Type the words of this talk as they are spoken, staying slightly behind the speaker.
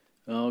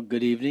Well,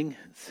 good evening.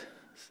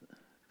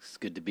 It's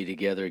good to be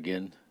together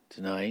again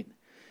tonight.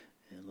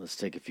 And let's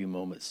take a few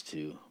moments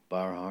to bow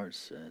our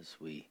hearts as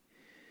we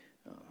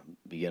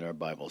begin our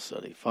Bible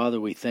study. Father,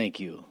 we thank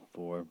you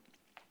for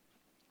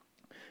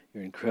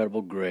your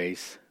incredible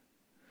grace,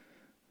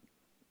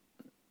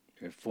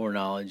 your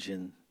foreknowledge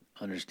and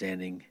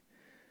understanding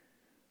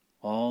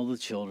all the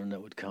children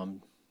that would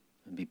come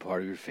and be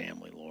part of your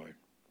family, Lord.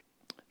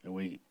 And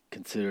we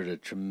consider it a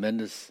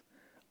tremendous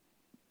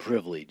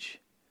privilege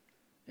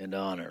and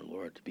honor,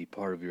 Lord, to be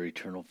part of your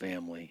eternal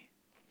family.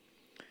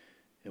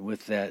 And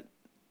with that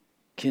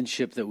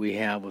kinship that we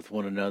have with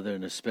one another,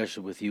 and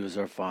especially with you as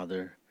our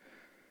Father,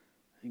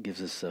 it gives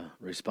us a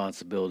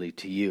responsibility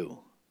to you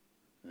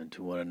and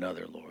to one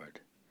another,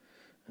 Lord.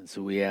 And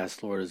so we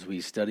ask, Lord, as we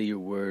study your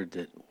word,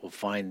 that we'll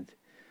find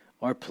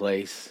our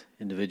place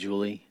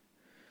individually,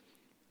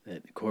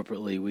 that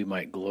corporately we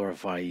might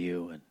glorify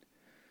you and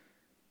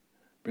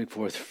bring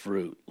forth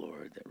fruit,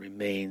 Lord, that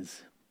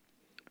remains,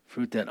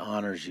 fruit that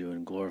honors you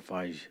and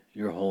glorifies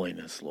your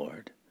holiness,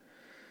 Lord.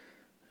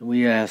 And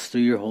we ask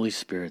through your Holy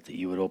Spirit that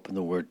you would open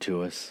the word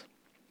to us,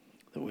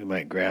 that we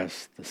might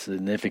grasp the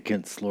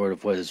significance, Lord,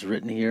 of what is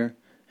written here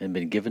and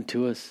been given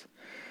to us,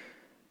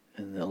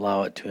 and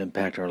allow it to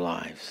impact our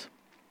lives.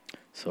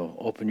 So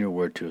open your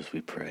word to us, we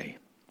pray.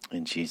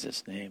 In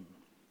Jesus' name,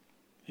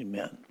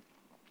 amen.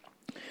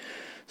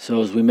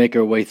 So as we make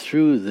our way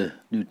through the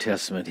New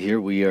Testament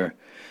here, we are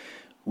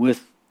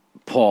with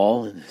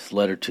Paul in his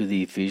letter to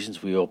the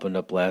Ephesians. We opened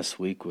up last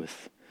week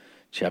with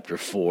chapter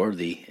 4,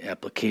 the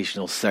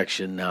applicational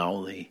section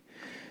now, the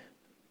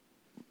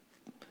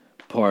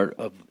part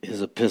of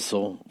his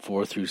epistle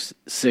 4 through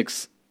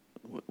 6,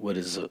 what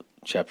is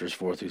chapters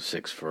 4 through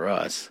 6 for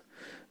us,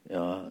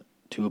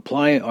 to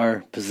apply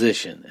our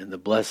position and the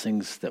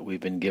blessings that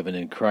we've been given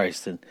in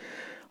Christ. And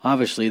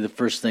obviously the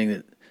first thing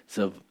that's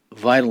of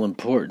vital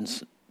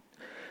importance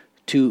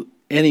to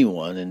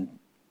anyone in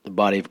the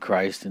body of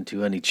Christ and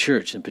to any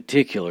church in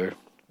particular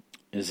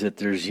is that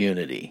there's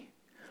unity.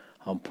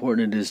 How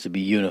important it is to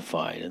be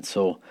unified. And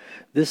so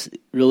this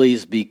really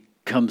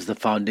becomes the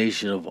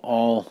foundation of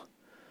all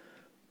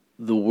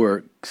the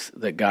works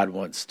that God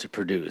wants to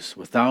produce.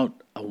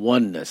 Without a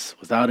oneness,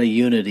 without a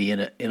unity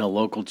in a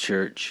local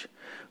church,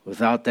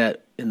 without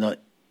that in the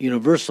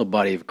universal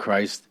body of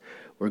Christ,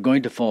 we're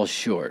going to fall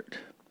short.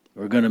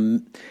 We're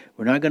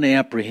not going to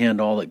apprehend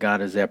all that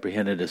God has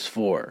apprehended us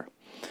for.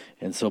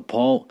 And so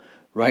Paul,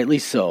 rightly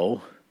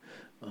so,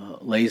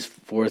 lays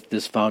forth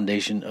this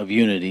foundation of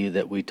unity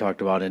that we talked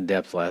about in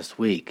depth last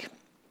week.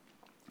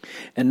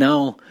 And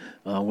now,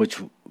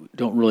 which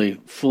don't really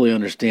fully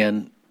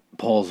understand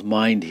Paul's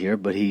mind here,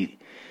 but he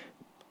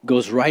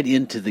goes right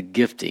into the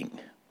gifting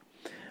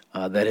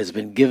that has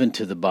been given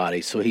to the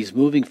body. So he's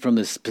moving from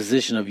this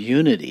position of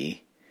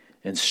unity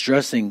and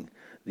stressing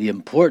the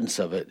importance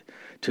of it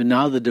to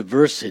now the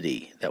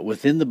diversity, that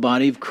within the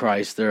body of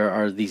Christ there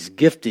are these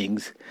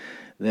giftings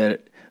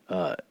that,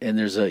 and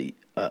there's an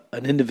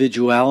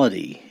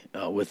individuality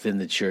within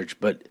the church,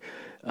 but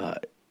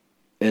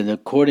and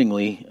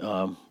accordingly,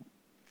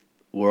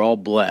 we're all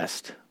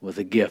blessed with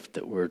a gift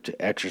that we're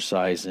to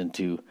exercise and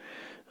to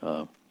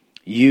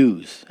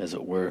use, as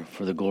it were,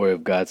 for the glory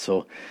of God.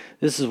 So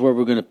this is where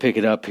we're going to pick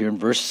it up here in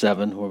verse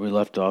 7, where we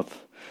left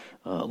off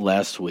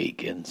last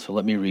week. And so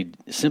let me read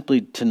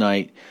simply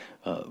tonight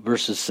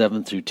verses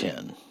 7 through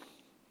 10.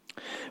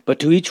 But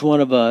to each one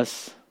of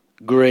us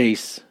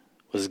grace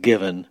was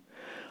given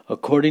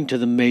according to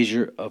the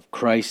measure of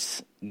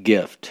Christ's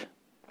gift.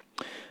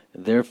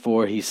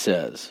 Therefore, he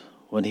says,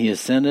 when he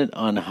ascended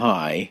on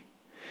high,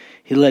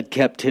 he led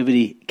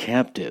captivity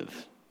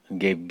captive and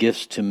gave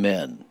gifts to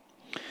men.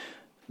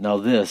 Now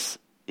this,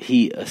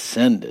 he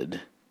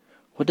ascended,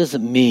 what does it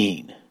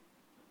mean?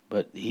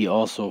 But he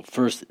also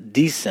first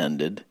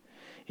descended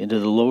into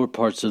the lower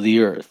parts of the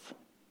earth.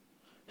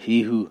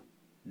 He who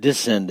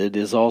descended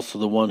is also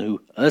the one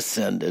who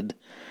ascended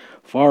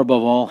far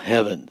above all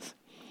heavens,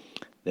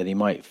 that he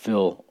might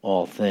fill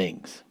all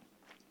things.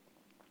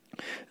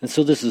 And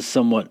so this is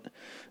somewhat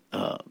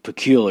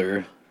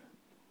peculiar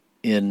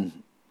in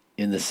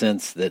the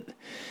sense that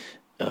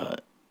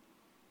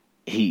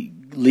he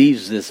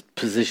leaves this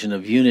position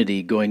of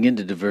unity going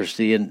into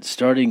diversity, and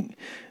starting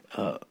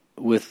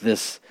with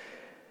this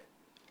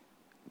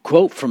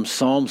quote from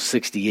Psalm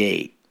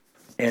 68.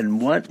 And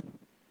what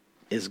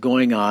is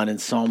going on in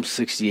Psalm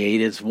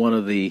 68 is one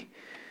of the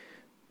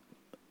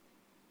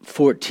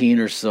 14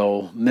 or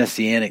so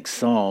messianic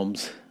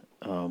psalms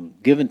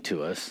given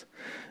to us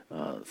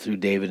through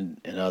David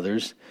and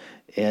others.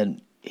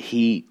 And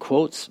he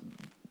quotes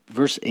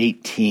verse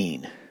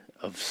 18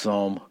 of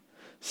Psalm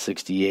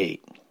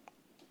 68.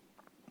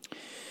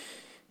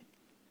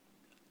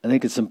 I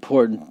think it's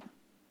important,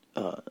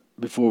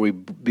 before we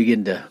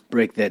begin to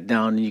break that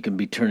down, and you can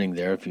be turning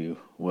there, if you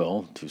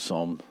will, to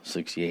Psalm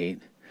 68,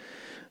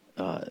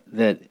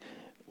 that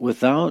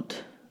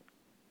without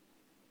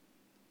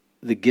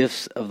the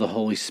gifts of the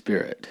Holy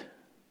Spirit,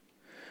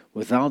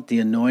 without the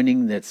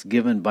anointing that's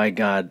given by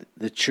God,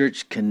 the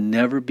church can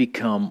never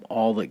become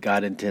all that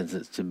God intends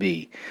it to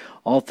be.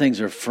 All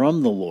things are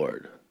from the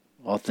Lord.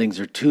 All things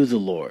are to the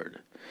Lord.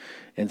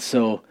 And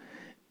so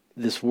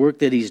this work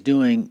that he's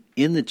doing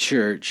in the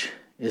church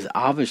is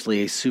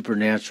obviously a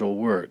supernatural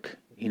work.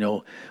 You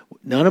know,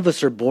 none of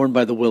us are born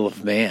by the will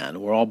of man.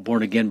 We're all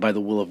born again by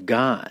the will of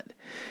God.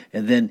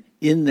 And then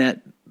in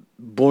that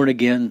born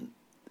again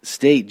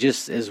state,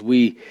 just as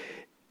we,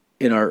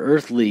 in our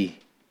earthly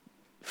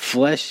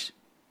flesh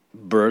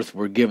birth,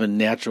 were given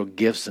natural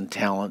gifts and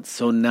talents,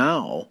 so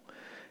now,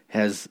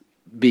 as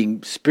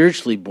being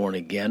spiritually born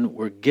again,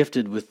 we're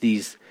gifted with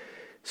these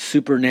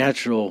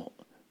supernatural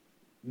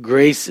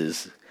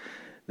graces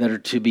that are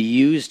to be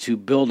used to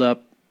build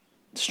up,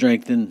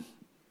 strengthen,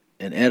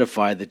 and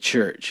edify the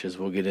church, as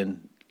we'll get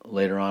in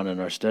later on in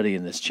our study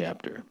in this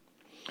chapter.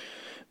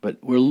 But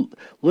we're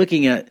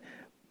looking at,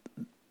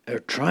 or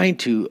trying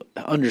to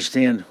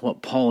understand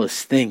what Paul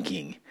is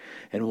thinking,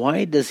 and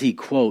why does he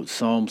quote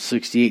Psalm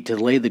 68 to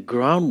lay the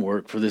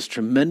groundwork for this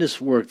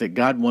tremendous work that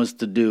God wants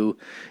to do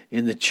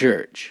in the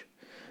church.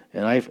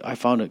 And I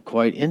found it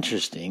quite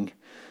interesting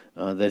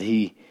that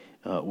he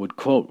would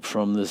quote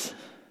from this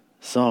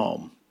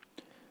psalm.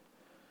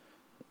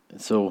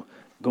 And so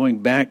going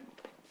back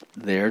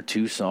there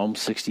to Psalm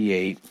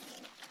 68,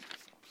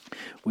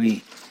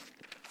 we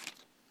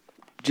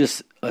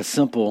just a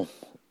simple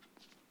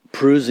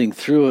perusing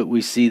through it,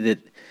 we see that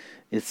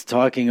it's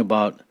talking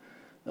about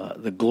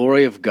the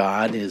glory of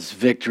God, his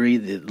victory,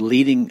 the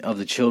leading of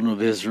the children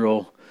of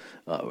Israel,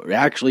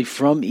 actually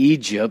from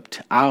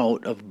Egypt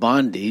out of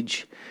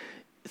bondage,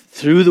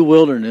 through the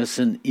wilderness,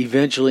 and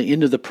eventually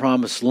into the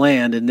promised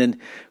land. And then,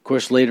 of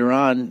course, later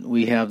on,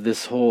 we have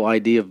this whole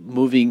idea of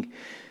moving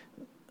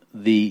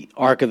the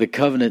Ark of the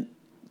Covenant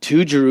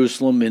to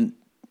Jerusalem, and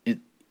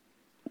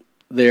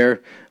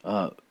there,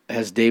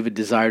 as David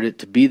desired it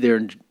to be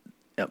there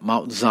at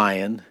Mount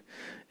Zion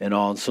and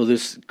all. And so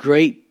this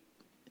great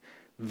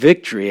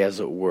victory, as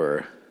it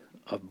were,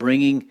 of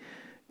bringing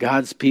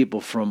God's people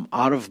from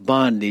out of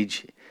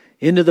bondage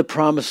into the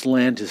promised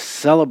land to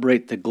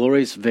celebrate the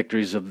glorious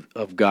victories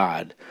of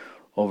God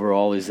over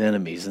all his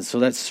enemies. And so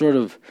that's sort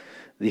of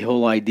the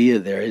whole idea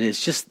there. And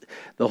it's just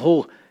the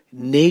whole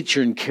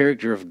nature and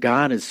character of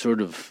God is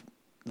sort of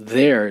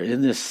there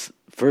in this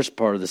first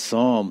part of the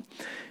psalm.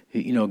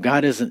 You know,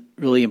 God isn't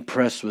really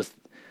impressed with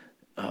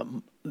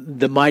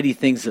the mighty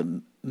things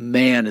that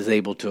man is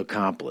able to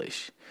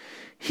accomplish.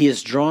 He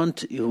is drawn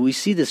to, we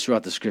see this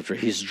throughout the scripture,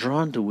 he's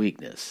drawn to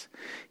weakness.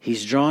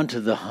 He's drawn to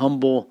the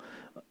humble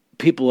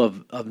people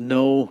of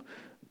no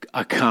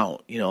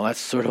account. You know, that's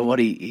sort of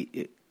what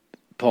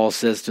Paul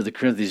says to the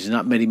Corinthians,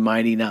 not many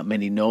mighty, not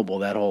many noble,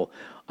 that whole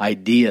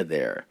idea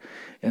there.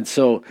 And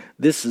so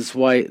this is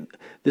why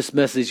this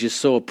message is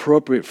so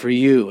appropriate for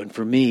you and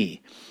for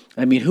me.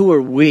 I mean, who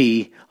are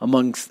we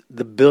amongst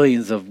the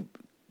billions of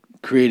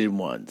created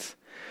ones?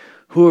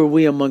 Who are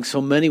we among so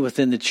many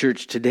within the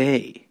church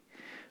today?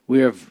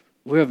 We're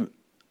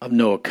of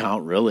no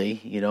account,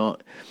 really. You know,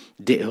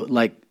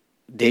 like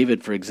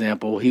David, for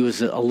example, he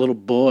was a little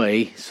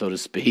boy, so to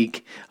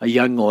speak, a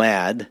young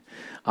lad,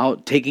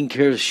 out taking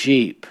care of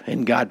sheep,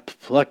 and God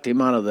plucked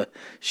him out of the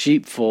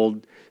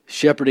sheepfold,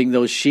 shepherding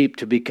those sheep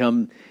to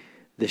become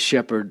the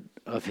shepherd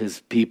of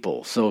his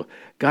people. So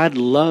God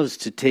loves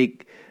to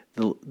take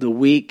the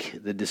weak,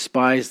 the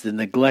despised, the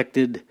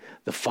neglected,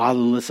 the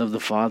fatherless of the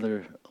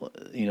father,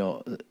 you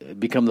know,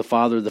 become the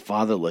father of the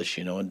fatherless,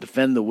 you know, and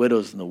defend the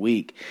widows and the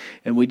weak.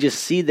 And we just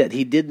see that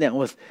he did that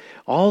with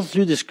all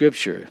through the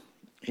scripture.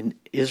 And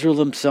Israel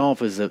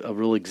himself is a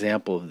real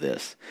example of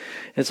this.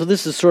 And so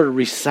this is sort of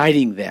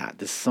reciting that.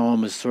 This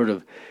psalm has sort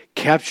of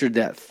captured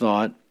that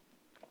thought.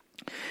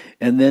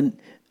 And then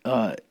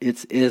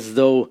it's as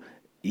though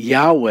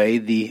Yahweh,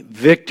 the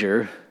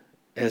victor,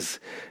 has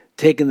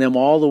taken them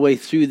all the way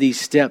through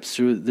these steps,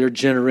 through their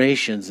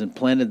generations, and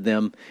planted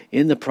them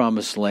in the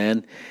promised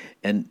land.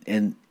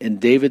 And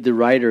David, the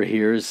writer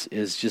here,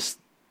 is just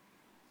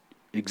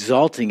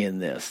exalting in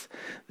this,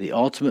 the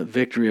ultimate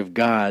victory of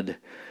God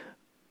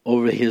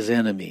over his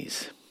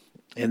enemies.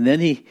 And then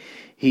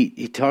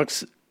he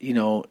talks, you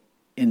know,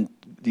 in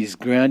these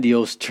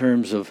grandiose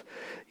terms of,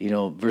 you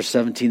know, verse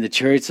 17, the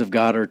chariots of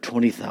God are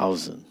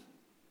 20,000,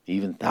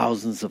 even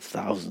thousands of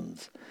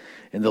thousands.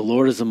 And the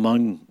Lord is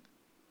among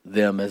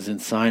them as in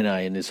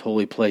Sinai in his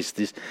holy place.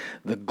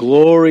 The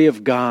glory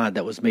of God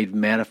that was made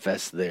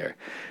manifest there.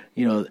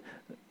 You know,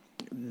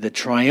 the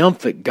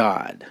triumphant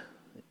God.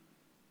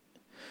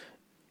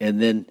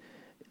 And then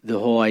the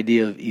whole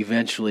idea of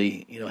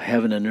eventually, you know,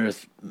 heaven and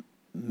earth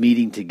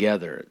meeting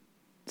together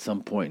at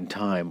some point in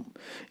time.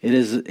 It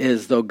is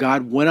as though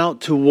God went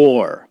out to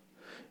war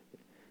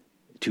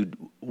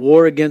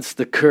against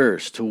the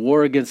curse, to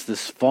war against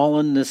this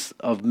fallenness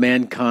of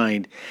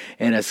mankind,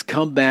 and has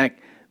come back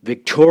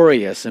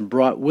victorious and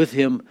brought with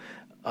him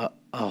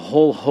a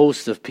whole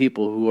host of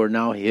people who are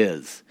now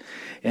his.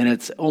 And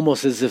it's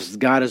almost as if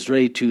God is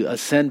ready to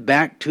ascend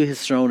back to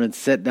his throne and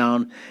sit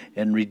down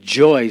and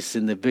rejoice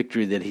in the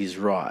victory that he's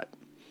wrought.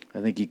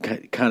 I think you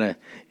kind of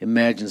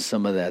imagine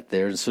some of that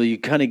there. And so you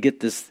kind of get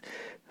this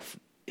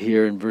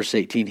here in verse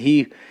 18.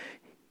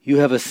 You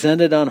have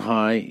ascended on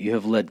high, you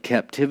have led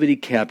captivity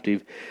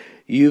captive,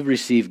 you've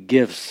received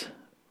gifts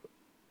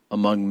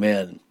among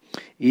men,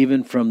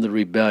 even from the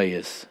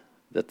rebellious,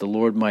 that the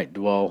Lord might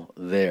dwell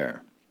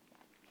there.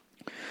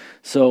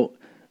 So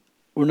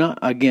we're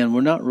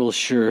not real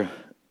sure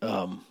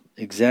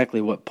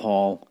exactly what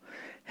Paul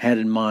had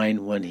in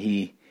mind when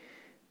he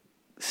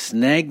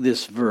snagged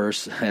this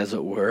verse, as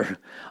it were,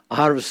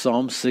 out of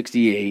Psalm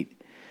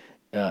 68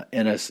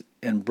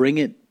 and bring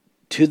it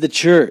to the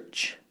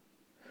church.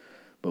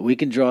 But we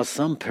can draw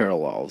some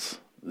parallels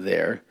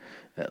there,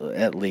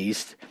 at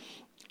least.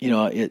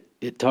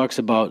 It talks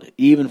about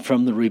even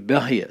from the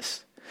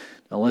rebellious.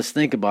 Now let's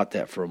think about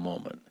that for a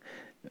moment.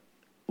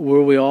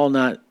 Were we all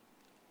not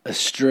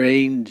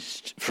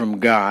estranged from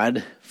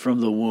God from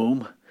the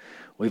womb?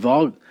 We've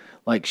all,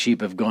 like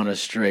sheep, have gone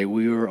astray.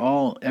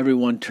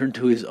 Everyone turned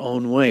to his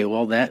own way.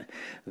 Well, that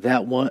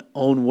one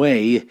own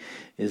way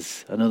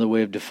is another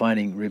way of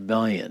defining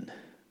rebellion.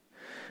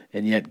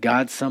 And yet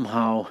God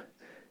somehow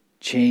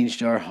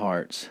changed our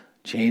hearts,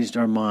 changed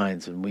our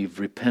minds, and we've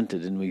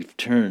repented and we've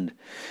turned,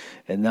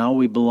 and now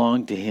we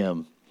belong to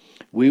him.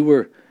 We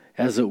were,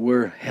 as it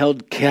were,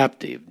 held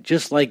captive,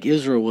 just like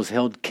Israel was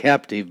held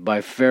captive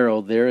by Pharaoh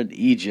there in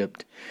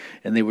Egypt,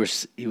 and he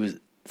was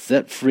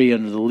set free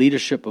under the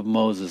leadership of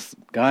Moses,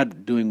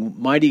 God doing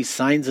mighty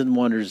signs and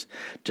wonders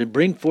to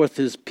bring forth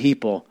his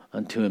people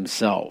unto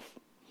himself.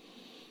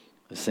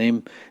 The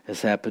same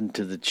has happened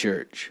to the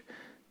church.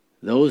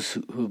 Those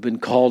who've been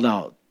called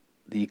out,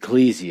 the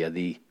ecclesia,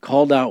 the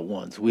called out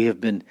ones, we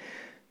have been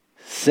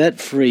set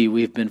free,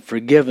 we've been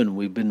forgiven,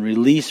 we've been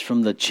released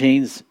from the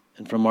chains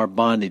and from our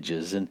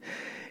bondages.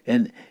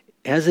 And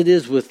as it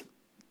is with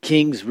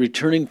kings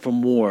returning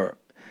from war,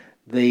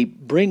 they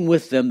bring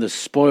with them the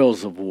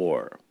spoils of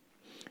war.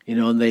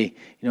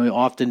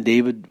 Often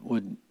David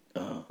would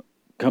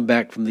come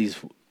back from these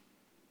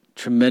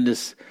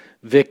tremendous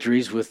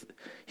victories with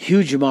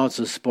huge amounts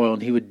of spoil,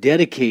 and he would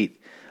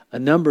dedicate a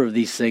number of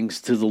these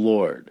things to the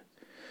Lord.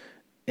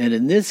 And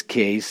in this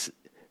case,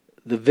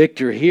 the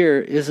victor here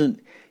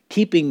isn't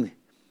keeping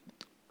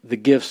the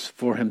gifts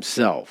for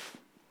himself.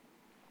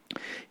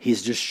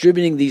 He's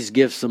distributing these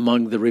gifts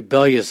among the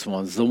rebellious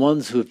ones, the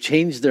ones who have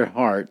changed their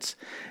hearts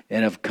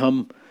and have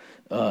come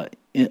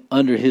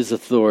under his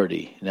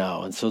authority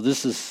now. And so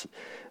this is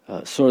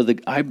sort of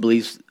I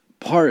believe,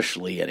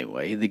 partially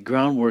anyway, the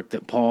groundwork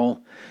that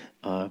Paul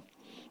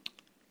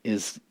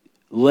is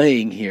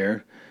laying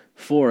here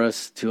for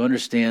us to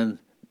understand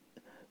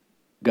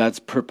God's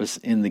purpose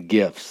in the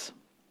gifts.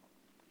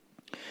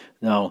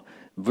 Now,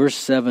 verse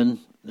 7,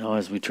 now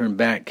as we turn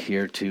back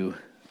here to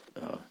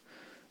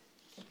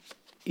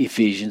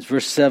Ephesians,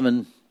 verse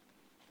 7,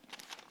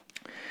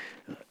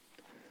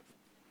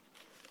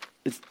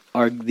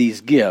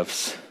 these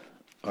gifts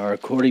are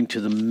according to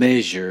the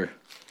measure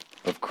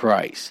of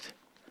Christ.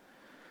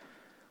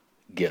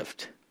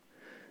 Gift.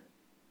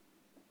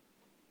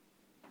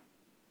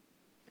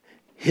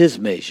 His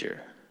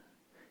measure.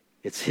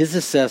 It's his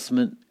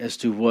assessment as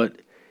to what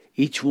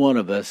each one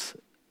of us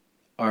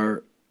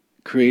are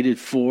created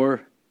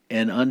for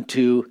and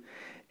unto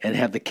and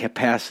have the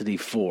capacity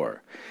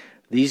for.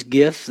 These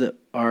gifts that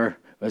are,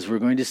 as we're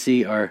going to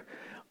see, are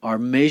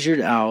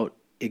measured out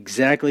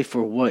exactly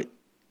for what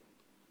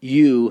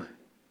you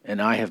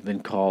and I have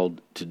been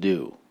called to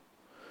do.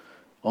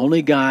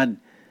 Only God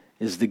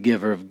is the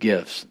giver of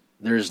gifts.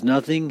 There is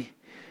nothing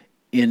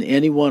in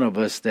any one of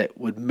us that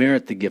would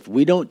merit the gift.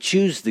 We don't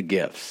choose the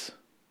gifts.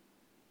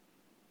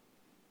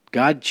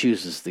 God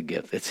chooses the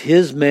gift. It's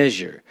his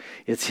measure.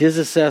 It's his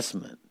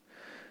assessment.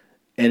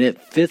 And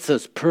it fits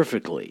us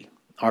perfectly.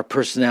 Our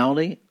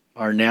personality,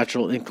 our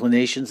natural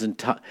inclinations and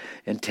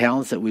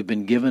talents that we've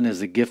been given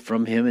as a gift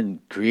from him in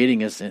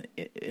creating us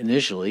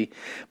initially.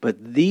 But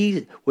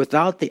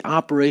without the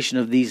operation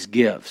of these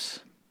gifts,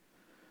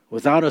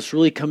 without us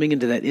really coming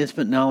into that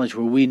intimate knowledge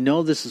where we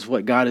know this is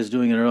what God is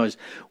doing in our lives,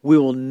 we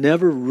will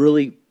never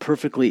really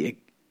perfectly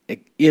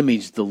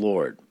image the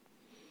Lord.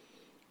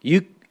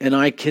 You and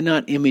I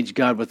cannot image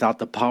God without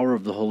the power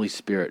of the Holy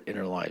Spirit in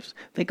our lives.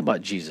 Think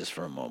about Jesus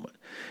for a moment.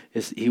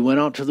 He went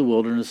out to the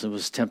wilderness and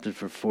was tempted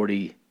for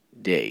 40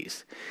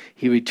 days.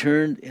 He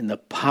returned in the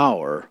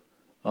power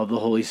of the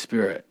Holy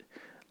Spirit.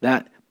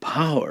 That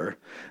power,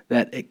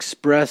 that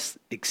expressed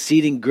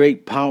exceeding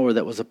great power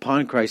that was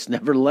upon Christ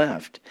never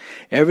left.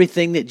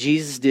 Everything that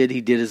Jesus did,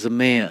 he did as a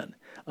man,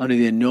 under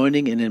the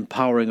anointing and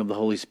empowering of the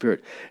Holy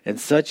Spirit. And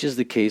such is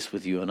the case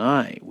with you and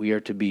I. We are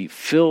to be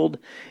filled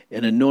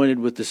and anointed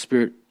with the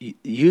Spirit,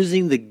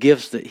 using the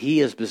gifts that he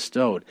has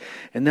bestowed.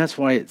 And that's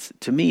why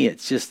to me,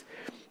 it's just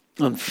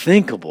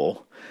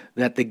unthinkable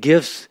that the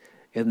gifts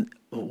and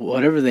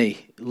whatever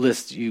they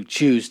list you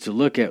choose to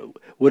look at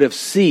would have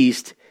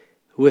ceased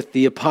with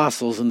the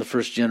apostles in the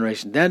first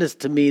generation. That is,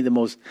 to me, the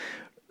most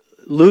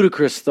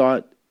ludicrous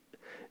thought.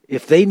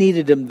 If they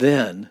needed him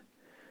then,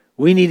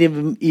 we need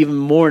him even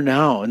more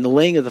now. And the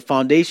laying of the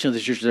foundation of the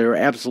church, they are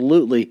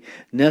absolutely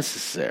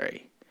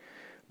necessary.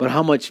 but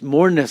how much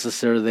more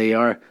necessary they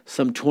are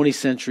some 20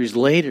 centuries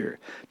later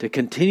to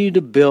continue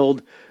to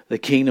build the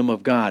kingdom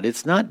of God.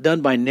 It's not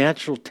done by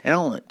natural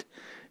talent.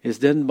 It's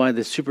done by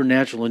the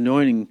supernatural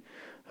anointing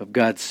of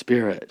God's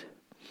Spirit.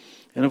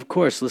 And of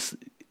course, let's,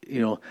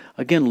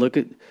 again, look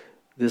at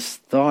this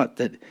thought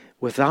that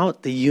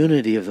without the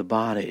unity of the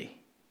body,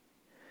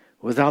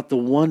 without the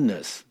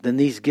oneness, then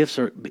these gifts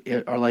are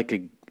like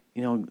a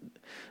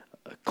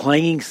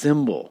clanging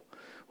cymbal.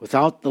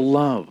 Without the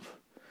love,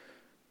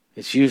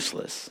 it's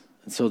useless.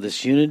 And so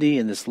this unity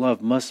and this love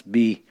must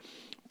be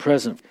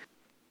present.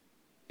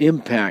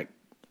 Impact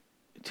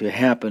to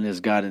happen as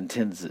God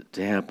intends it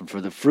to happen,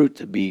 for the fruit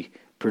to be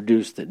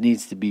produced that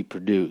needs to be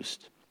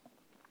produced.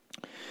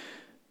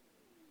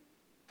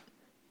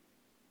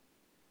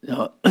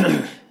 Now,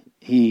 when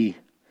he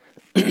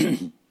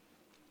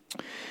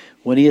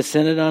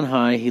ascended on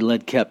high, he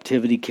led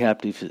captivity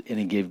captive, and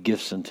he gave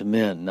gifts unto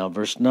men. Now,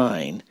 verse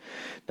 9.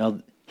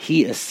 Now,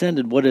 he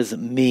ascended, what does it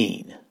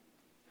mean?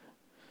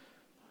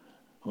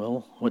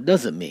 Well, what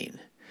does it mean?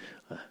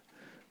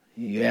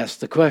 You ask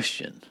the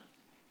question.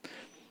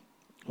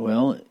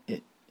 Well,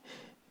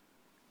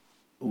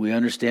 we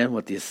understand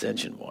what the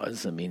ascension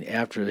was. I mean,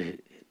 after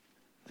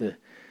the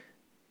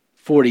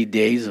 40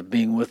 days of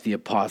being with the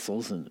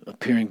apostles and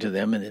appearing to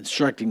them and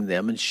instructing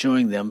them and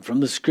showing them from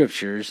the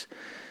scriptures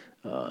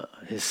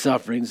his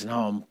sufferings and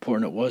how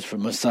important it was for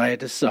Messiah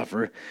to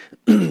suffer,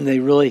 they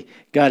really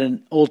got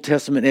an Old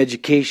Testament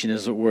education,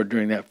 as it were,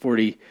 during that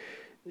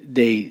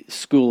 40-day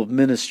school of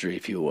ministry,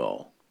 if you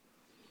will.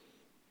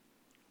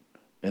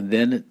 And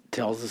then it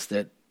tells us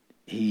that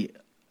he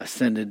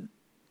ascended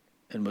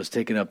and was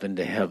taken up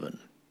into heaven.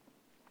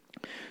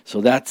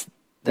 So that's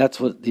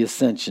what the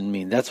ascension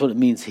means. That's what it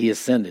means he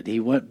ascended. He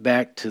went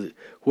back to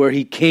where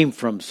he came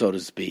from, so to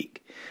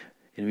speak,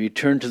 and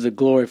returned to the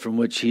glory from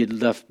which he had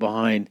left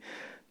behind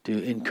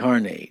to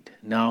incarnate.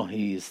 Now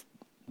he's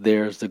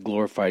there as the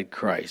glorified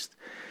Christ.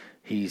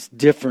 He's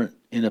different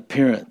in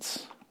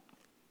appearance.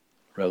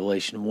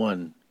 Revelation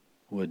 1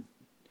 would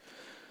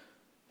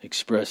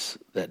express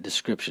that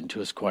description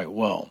to us quite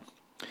well.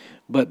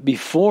 But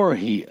before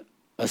he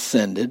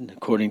ascended,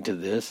 according to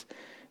this,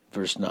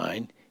 verse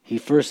 9, he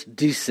first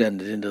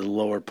descended into the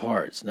lower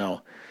parts.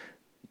 Now,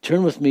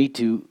 turn with me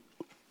to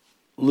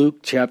Luke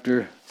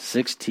chapter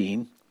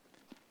 16.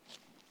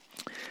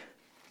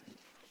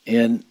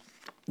 And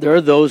there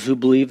are those who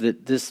believe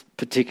that this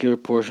particular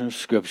portion of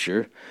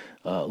Scripture,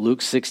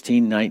 Luke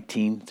 16,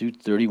 19 through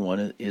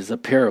 31, is a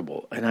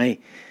parable. And I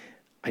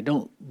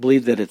don't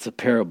believe that it's a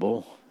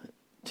parable.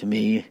 To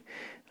me,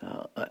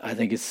 I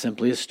think it's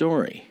simply a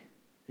story.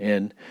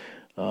 And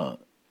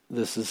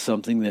this is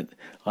something that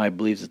I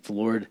believe that the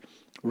Lord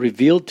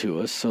revealed to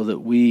us so that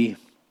we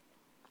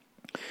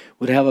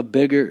would have a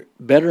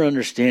better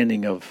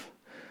understanding of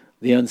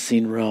the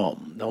unseen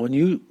realm. Now, when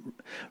you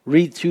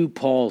read through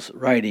Paul's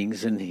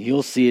writings, and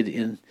you'll see it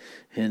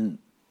in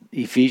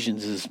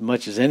Ephesians as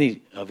much as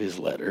any of his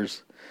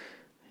letters,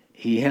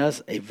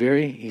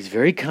 he's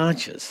very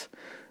conscious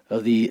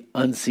of the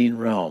unseen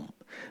realm,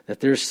 that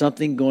there's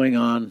something going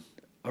on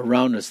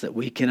around us that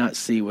we cannot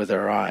see with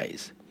our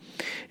eyes.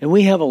 And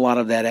we have a lot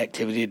of that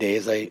activity today.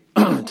 As I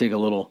take a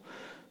little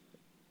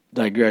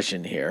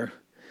digression here,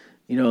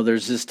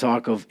 there's this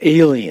talk of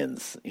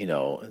aliens,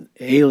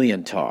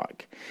 alien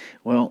talk.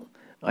 Well,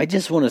 I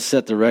just want to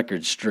set the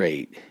record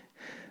straight.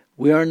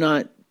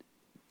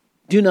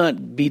 Do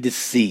not be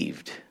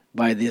deceived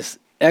by this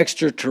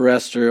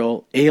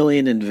extraterrestrial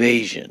alien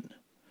invasion.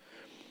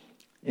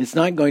 It's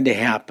not going to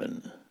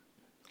happen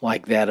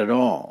like that at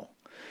all.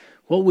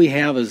 What we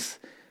have is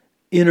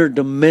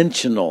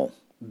interdimensional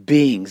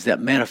beings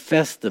that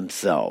manifest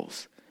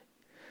themselves.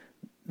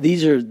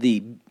 These are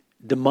the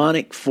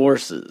demonic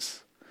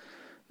forces,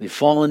 the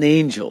fallen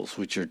angels,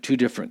 which are two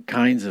different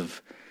kinds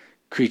of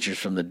creatures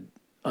from the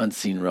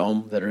unseen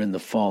realm that are in the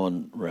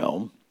fallen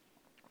realm.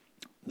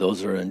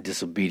 Those are in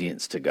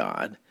disobedience to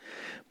God.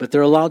 But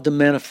they're allowed to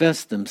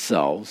manifest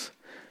themselves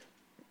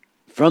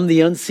from the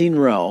unseen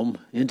realm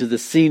into the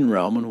seen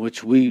realm in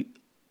which we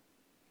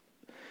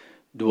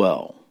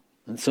dwell.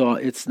 And so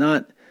it's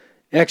not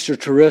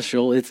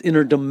extraterrestrial, it's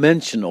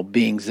interdimensional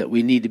beings that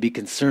we need to be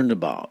concerned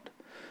about.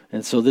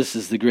 And so this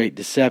is the great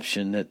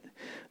deception that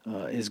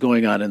is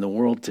going on in the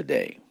world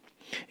today.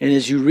 And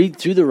as you read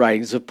through the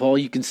writings of Paul,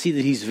 you can see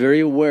that he's very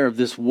aware of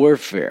this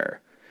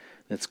warfare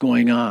that's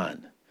going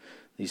on.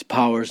 These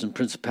powers and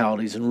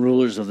principalities and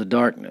rulers of the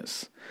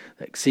darkness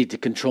that seek to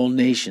control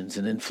nations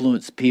and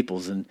influence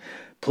peoples and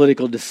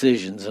political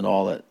decisions and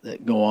all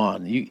that go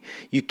on.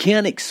 You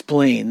can't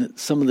explain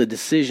some of the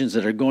decisions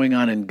that are going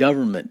on in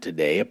government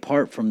today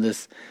apart from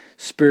this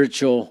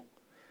spiritual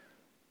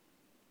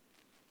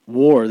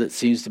war that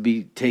seems to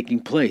be taking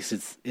place.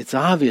 It's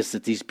obvious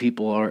that these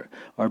people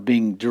are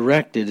being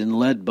directed and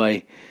led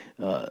by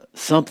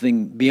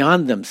something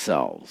beyond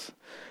themselves.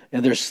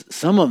 And there's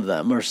some of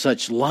them are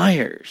such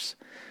liars.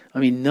 I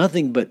mean,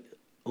 nothing but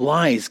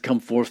lies come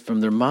forth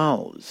from their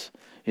mouths.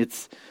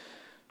 It's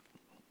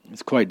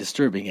quite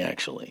disturbing,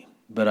 actually.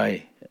 but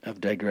I have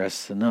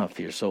digressed enough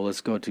here. So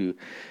let's go to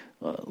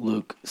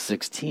Luke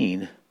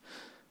 16,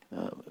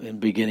 and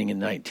beginning in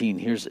 19.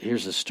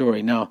 Here's a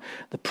story. Now,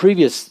 the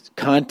previous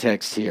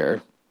context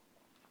here,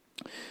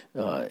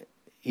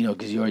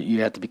 because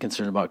you have to be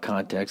concerned about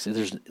context.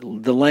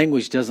 The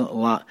language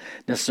doesn't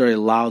necessarily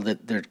allow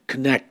that they're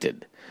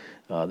connected.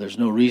 There's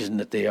no reason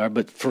that they are,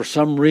 but for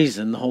some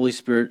reason, the Holy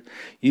Spirit,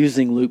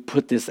 using Luke,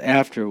 put this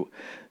after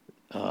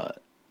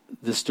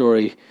the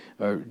story,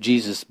 or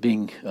Jesus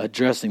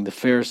addressing the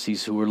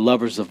Pharisees who were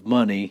lovers of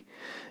money,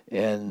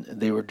 and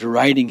they were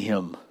deriding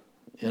him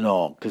and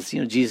all, because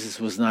Jesus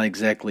was not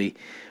exactly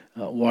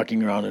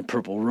walking around in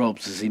purple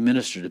robes as he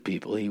ministered to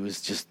people. He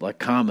was just like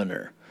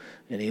commoner,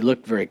 and he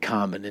looked very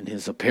common in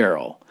his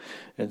apparel.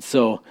 And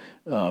so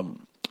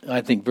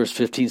I think verse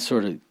 15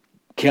 sort of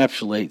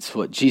encapsulates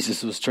what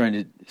Jesus was trying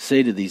to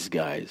say to these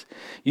guys.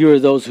 You are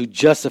those who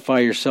justify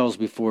yourselves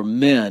before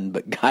men,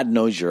 but God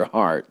knows your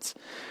hearts.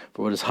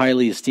 For what is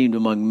highly esteemed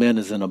among men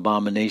is an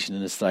abomination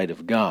in the sight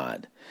of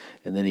God.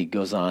 And then he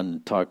goes on to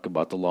talk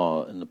about the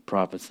law and the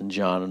prophets and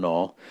John and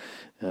all.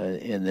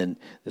 And then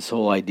this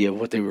whole idea of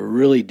what they were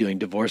really doing,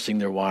 divorcing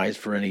their wives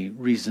for any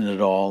reason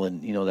at all.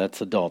 And,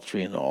 that's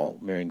adultery and all,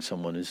 marrying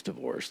someone who's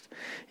divorced.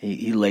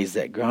 He lays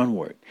that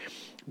groundwork.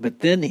 But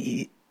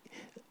then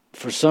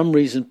for some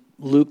reason,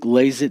 Luke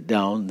lays it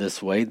down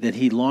this way, that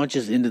he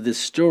launches into this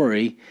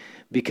story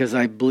because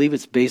I believe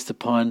it's based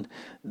upon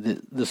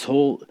this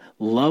whole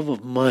love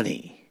of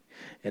money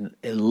and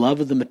love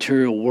of the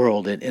material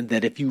world, and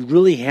that if you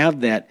really have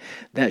that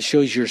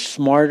shows you're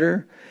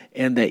smarter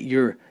and that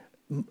you're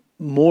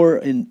more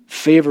in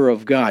favor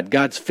of God.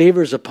 God's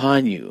favor is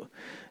upon you.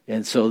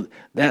 And so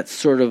that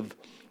sort of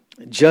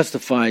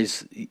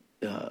justifies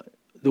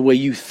the way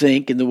you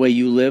think and the way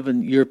you live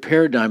and your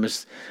paradigm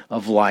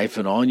of life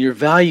and all, and your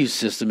value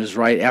system is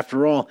right.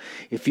 After all,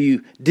 if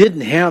you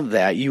didn't have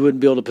that, you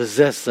wouldn't be able to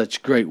possess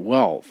such great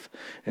wealth.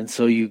 And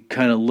so you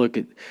kind of look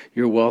at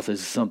your wealth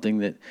as something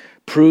that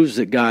proves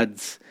that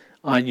God's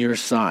on your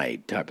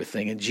side type of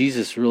thing. And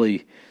Jesus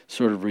really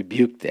sort of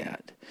rebuked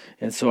that.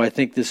 And so I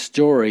think this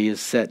story is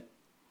set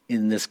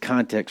in this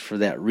context for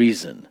that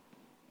reason.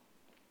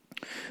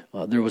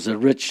 There was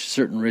a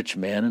certain rich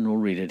man, and we'll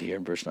read it here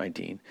in verse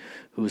 19,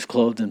 who was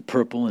clothed in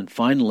purple and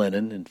fine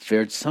linen and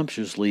fared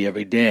sumptuously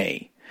every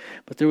day.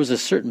 But there was a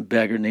certain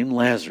beggar named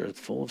Lazarus,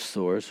 full of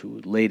sores,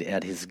 who laid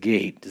at his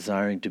gate,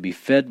 desiring to be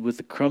fed with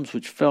the crumbs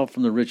which fell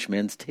from the rich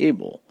man's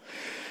table.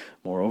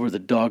 Moreover, the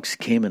dogs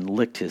came and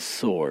licked his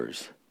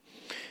sores.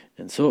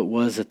 And so it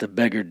was that the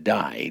beggar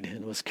died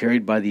and was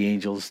carried by the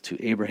angels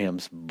to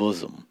Abraham's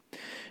bosom.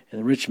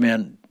 And the rich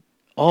man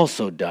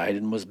also died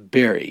and was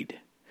buried.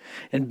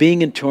 And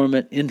being in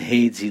torment in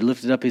Hades, he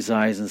lifted up his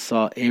eyes and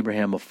saw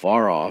Abraham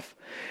afar off,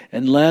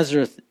 and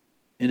Lazarus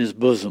in his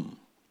bosom.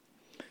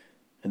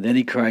 And then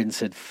he cried and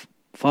said,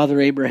 Father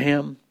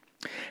Abraham,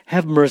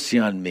 have mercy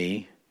on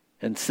me,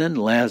 and send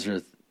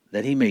Lazarus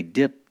that he may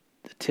dip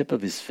the tip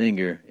of his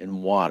finger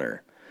in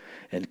water,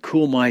 and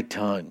cool my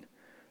tongue,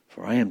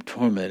 for I am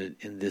tormented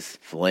in this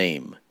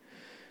flame.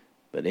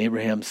 But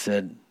Abraham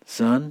said,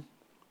 Son,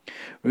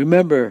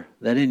 remember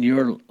that in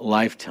your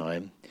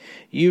lifetime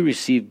you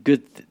received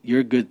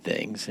your good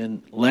things,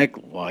 and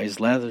likewise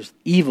Lazarus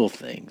evil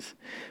things.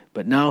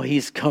 But now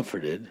he's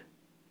comforted,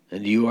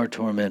 and you are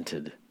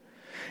tormented.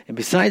 And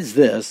besides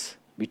this,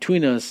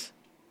 between us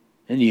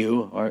and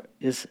you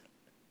is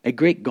a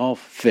great gulf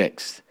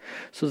fixed,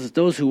 so that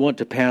those who want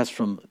to pass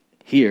from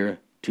here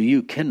to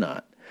you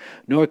cannot,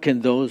 nor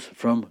can those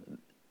from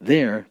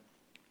there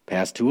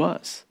pass to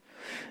us.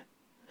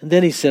 And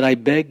then he said, I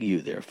beg you,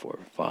 therefore,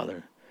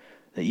 Father,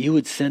 that you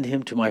would send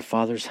him to my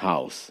father's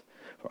house,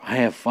 for I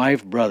have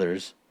 5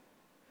 brothers,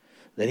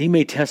 that he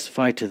may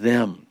testify to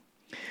them,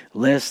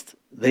 lest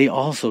they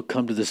also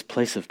come to this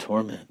place of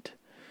torment.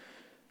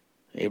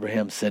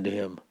 Abraham said to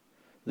him,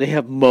 They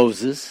have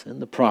Moses and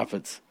the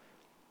prophets.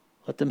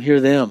 Let them hear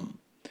them.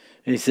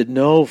 And he said,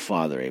 No,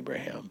 Father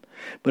Abraham,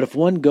 but if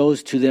one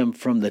goes to them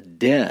from the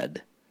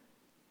dead,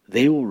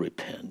 they will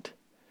repent.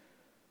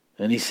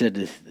 And he said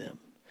to them,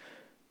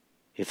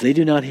 If they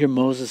do not hear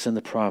Moses and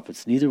the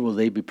prophets, neither will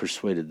they be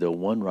persuaded, though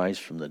one rise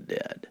from the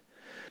dead.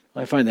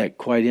 I find that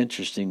quite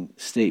interesting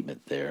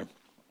statement there.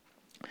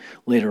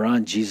 Later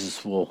on,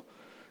 Jesus will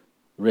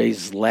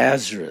raise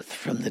Lazarus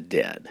from the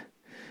dead.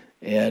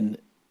 And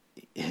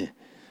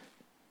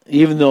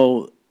even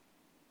though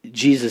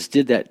Jesus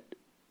did that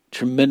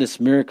tremendous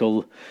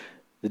miracle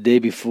the day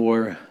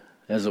before,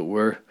 as it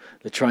were,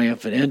 the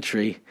triumphant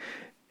entry,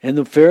 and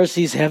the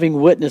Pharisees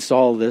having witnessed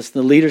all this,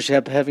 the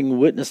leadership having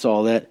witnessed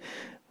all that,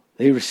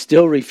 they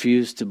still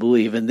refused to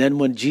believe. And then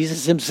when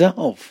Jesus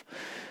himself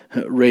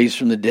raised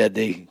from the dead,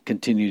 they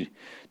continued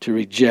to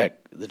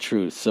reject the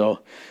truth. So,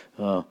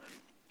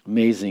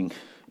 amazing,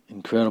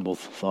 incredible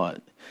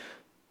thought.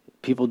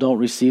 People don't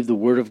receive the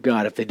Word of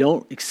God if they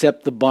don't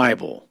accept the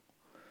Bible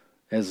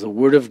as the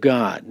Word of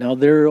God. Now,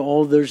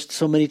 there's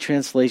so many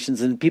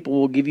translations, and people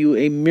will give you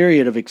a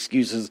myriad of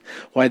excuses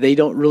why they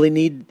don't really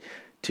need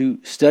to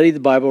study the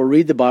Bible or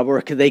read the Bible,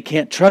 or they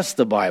can't trust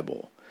the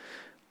Bible.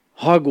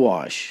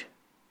 Hogwash.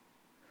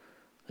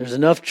 There's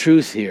enough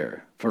truth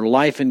here for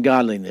life and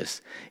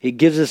godliness. It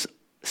gives us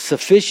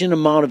sufficient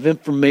amount of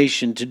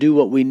information to do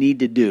what we need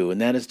to do,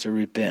 and that is to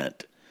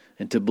repent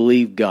and to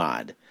believe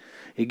God.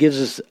 It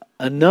gives us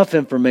enough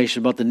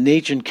information about the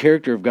nature and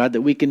character of God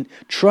that we can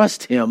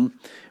trust Him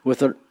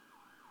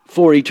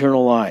for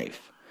eternal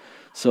life.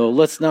 So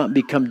let's not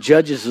become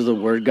judges of the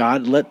Word of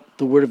God. Let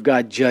the Word of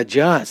God judge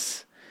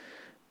us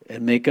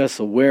and make us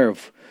aware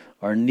of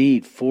our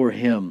need for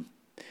Him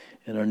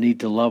and our need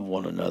to love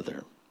one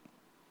another.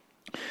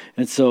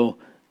 And so,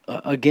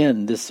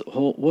 again,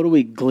 what do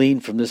we glean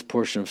from this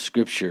portion of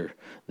Scripture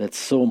that's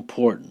so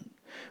important?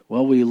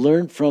 Well, we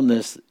learn from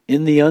this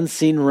in the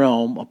unseen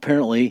realm,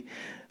 apparently,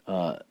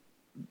 at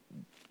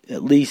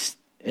least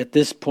at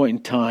this point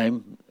in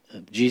time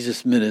of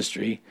Jesus'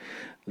 ministry,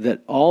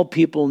 that all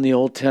people in the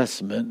Old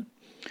Testament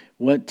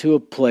went to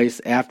a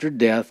place after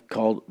death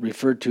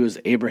referred to as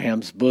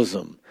Abraham's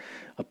bosom.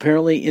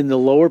 Apparently, in the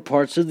lower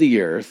parts of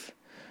the earth,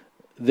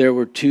 there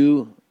were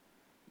two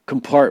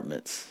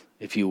compartments,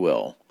 if you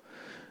will.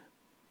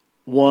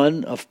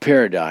 One of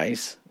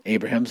paradise,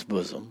 Abraham's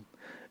bosom,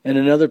 and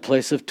another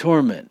place of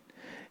torment.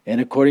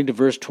 And according to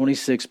verse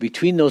 26,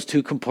 between those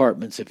two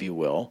compartments, if you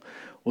will,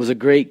 was a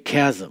great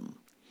chasm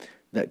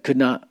that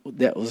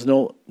was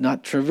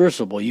not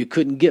traversable. You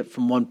couldn't get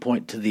from one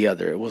point to the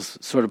other. It was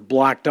sort of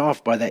blocked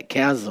off by that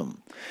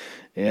chasm,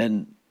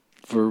 and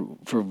for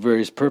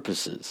various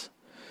purposes.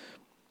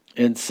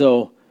 And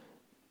so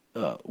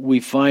we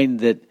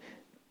find that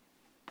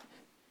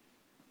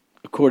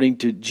according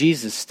to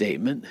Jesus'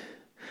 statement,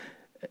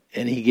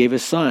 and he gave a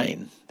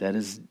sign, that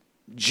is,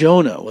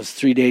 Jonah was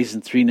 3 days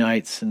and 3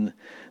 nights in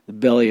the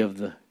belly of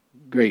the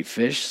great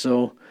fish,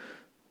 so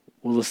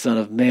will the Son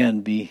of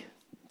Man be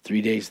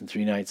 3 days and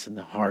 3 nights in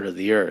the heart of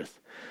the earth.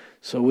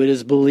 So it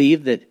is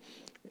believed that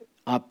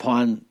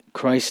upon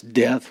Christ's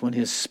death, when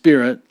his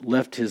spirit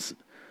left his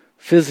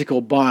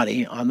physical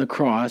body on the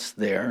cross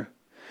there,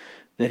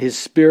 that his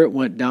spirit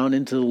went down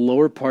into the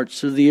lower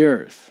parts of the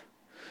earth.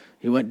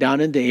 He went down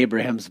into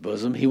Abraham's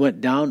bosom. He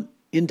went down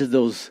into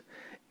those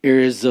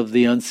areas of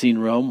the unseen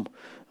realm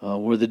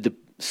where the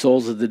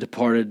souls of the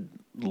departed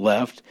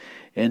left,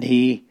 and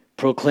he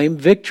proclaimed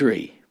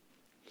victory.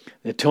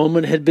 The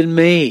atonement had been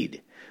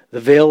made. The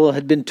veil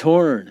had been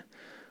torn.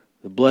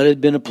 The blood had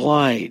been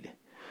applied.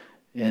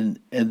 And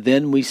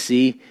then we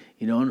see,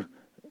 in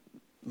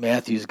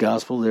Matthew's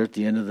gospel, there at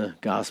the end of the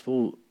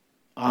gospel,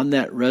 on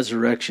that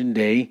resurrection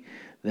day,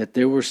 that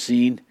there were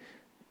seen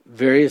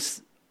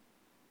various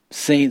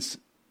saints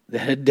that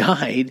had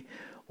died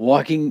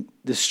walking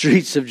the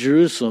streets of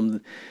Jerusalem.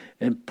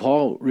 And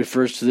Paul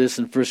refers to this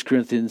in 1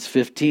 Corinthians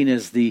 15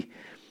 as the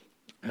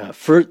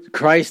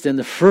Christ and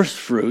the first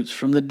fruits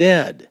from the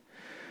dead.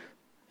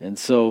 And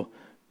so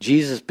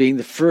Jesus being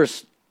the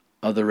first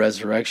of the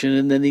resurrection,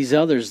 and then these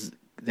others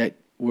that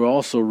were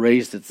also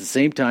raised at the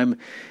same time.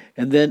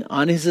 And then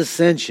on his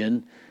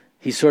ascension,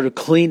 he sort of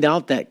cleaned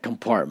out that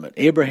compartment.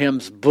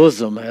 Abraham's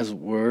bosom, as it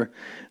were,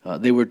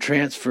 they were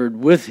transferred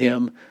with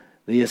him.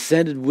 They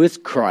ascended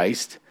with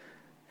Christ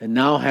and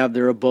now have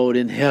their abode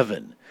in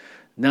heaven.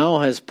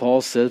 Now, as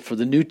Paul said, for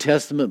the New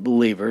Testament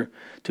believer,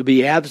 to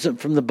be absent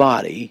from the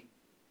body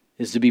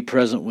is to be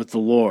present with the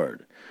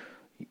Lord.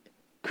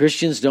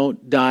 Christians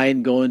don't die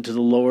and go into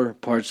the lower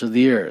parts of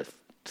the earth,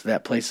 to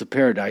that place of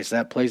paradise.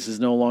 That place is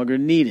no longer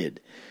needed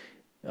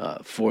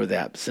for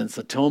that, since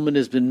atonement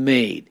has been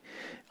made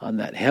on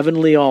that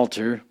heavenly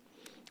altar,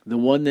 the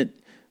one that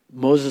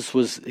Moses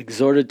was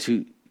exhorted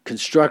to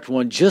construct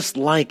one just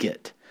like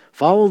it.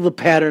 Follow the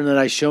pattern that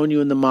I've shown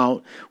you in the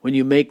mount when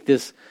you make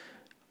this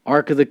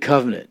Ark of the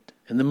Covenant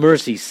and the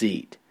mercy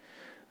seat.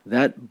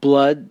 That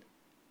blood,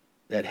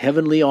 that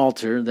heavenly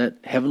altar, that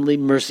heavenly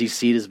mercy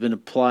seat has been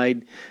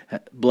applied,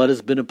 blood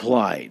has been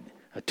applied,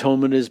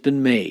 atonement has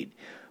been made.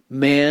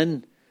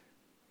 Man,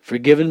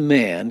 forgiven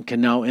man, can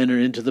now enter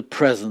into the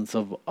presence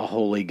of a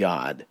holy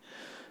God.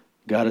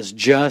 God is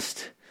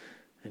just,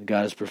 and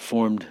God has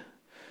performed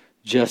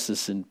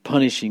justice in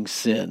punishing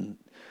sin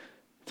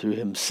through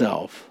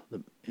himself,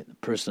 the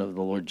person of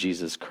the Lord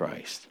Jesus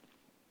Christ.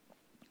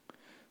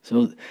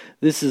 So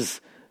this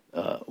is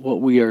what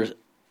we are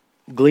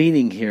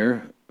gleaning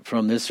here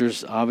from this.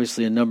 There's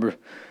obviously a number of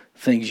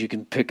things you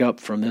can pick up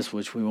from this,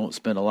 which we won't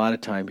spend a lot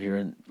of time here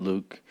in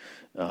Luke.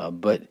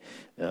 But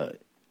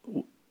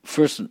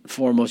first and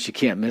foremost, you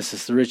can't miss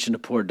this: the rich and the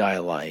poor die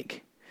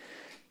alike.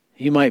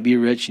 You might be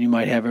rich and you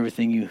might have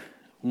everything you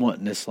want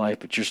in this life,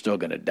 but you're still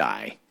going to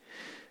die.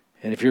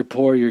 And if you're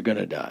poor, you're going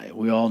to die.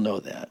 We all know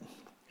that.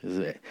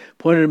 The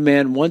appointed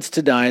man wants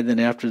to die, then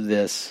after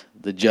this,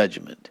 the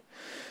judgment.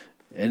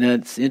 And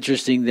it's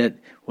interesting that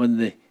when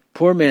the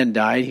poor man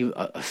died, he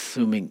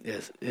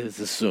is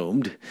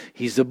assumed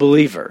he's a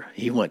believer.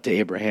 He went to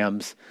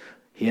Abraham's.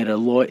 He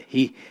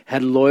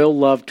had loyal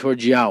love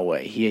towards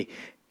Yahweh. He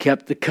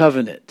kept the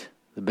covenant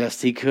the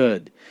best he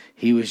could.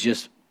 He was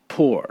just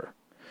poor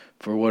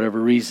for whatever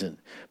reason.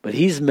 But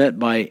he's met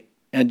by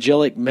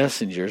angelic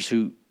messengers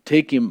who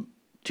take him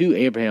to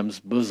Abraham's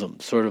bosom,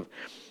 sort of,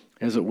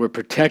 as it were,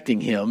 protecting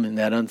him in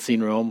that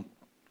unseen realm,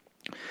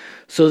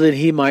 so that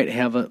he might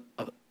have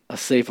a a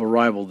safe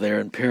arrival there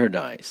in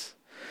paradise.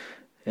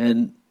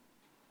 And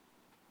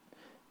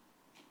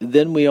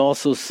then we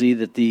also see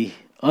that the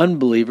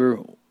unbeliever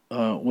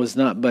was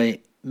not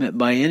met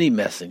by any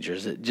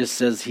messengers. It just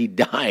says he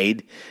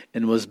died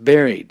and was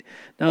buried.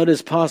 Now it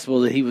is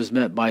possible that he was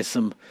met by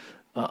some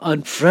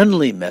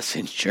unfriendly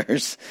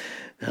messengers,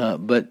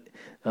 but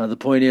the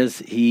point is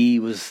he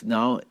was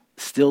now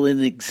still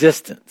in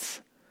existence.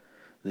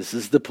 This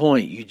is the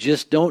point. You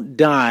just don't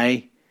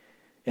die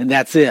and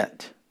that's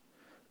it.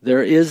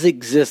 There is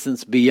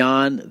existence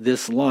beyond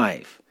this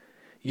life.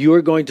 You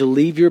are going to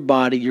leave your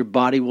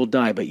body will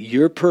die, but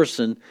your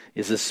person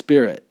is a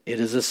spirit. It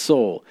is a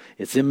soul.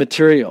 It's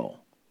immaterial.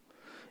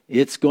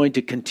 It's going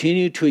to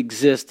continue to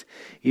exist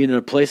in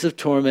a place of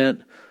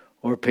torment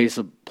or a place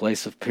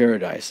of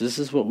paradise. This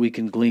is what we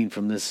can glean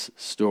from this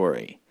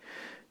story.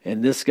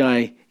 And this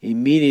guy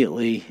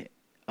immediately,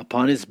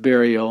 upon his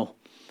burial,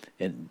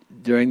 and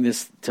during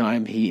this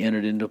time, he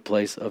entered into a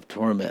place of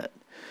torment.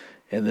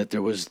 And that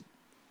there was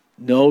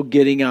no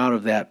getting out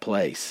of that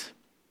place.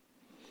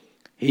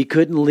 He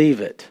couldn't leave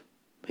it.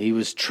 He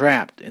was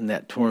trapped in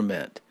that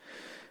torment.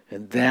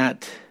 And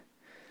that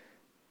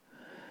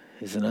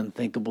is an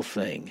unthinkable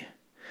thing.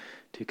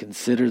 To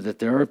consider that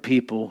there are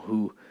people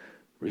who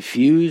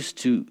refuse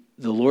to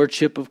the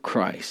lordship of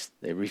Christ.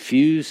 They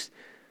refuse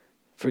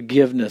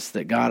forgiveness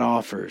that God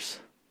offers.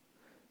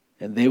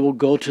 And they will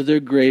go to their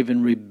grave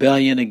in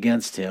rebellion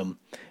against Him.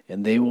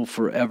 And they will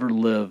forever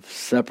live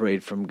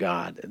separated from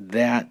God.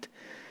 That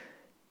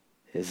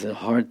is a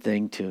hard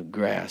thing to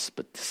grasp,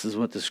 but this is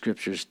what the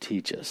Scriptures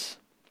teach us.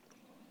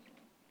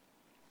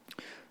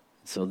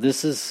 So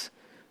this is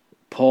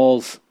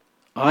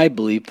I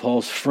believe,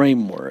 Paul's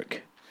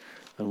framework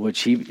in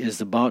which he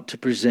is about to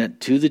present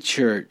to the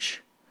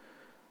church.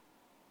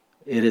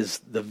 It is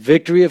the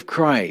victory of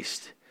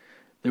Christ.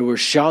 There were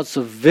shouts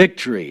of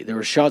victory. There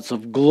were shouts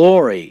of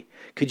glory.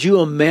 Could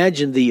you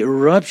imagine the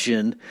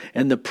eruption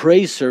and the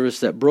praise service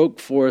that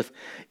broke forth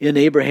in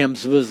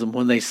Abraham's bosom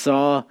when they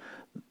saw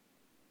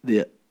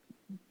the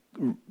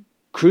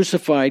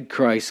crucified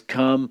Christ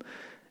come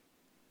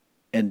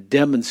and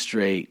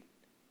demonstrate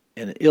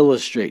and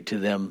illustrate to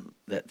them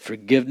that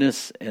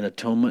forgiveness and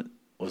atonement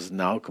was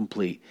now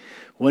complete?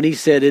 When he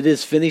said, "It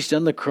is finished"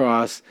 on the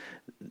cross,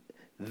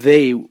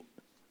 they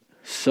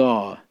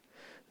saw,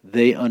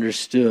 they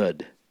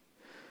understood.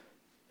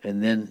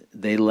 And then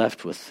they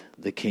left with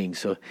the king.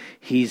 So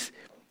he's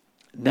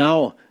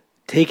now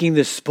taking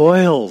the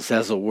spoils,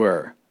 as it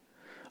were,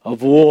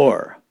 of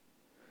war.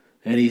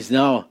 And he's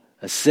now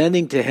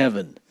ascending to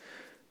heaven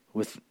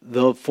with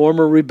the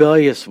former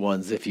rebellious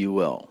ones, if you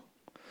will.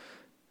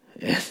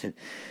 And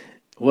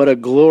what a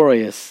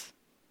glorious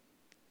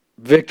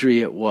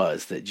victory it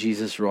was that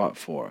Jesus wrought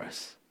for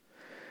us.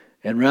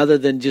 And rather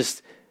than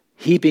just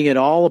heaping it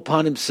all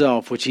upon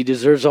himself, which he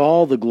deserves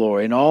all the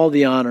glory and all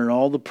the honor and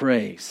all the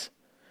praise,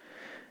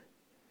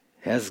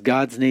 as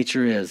God's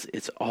nature is,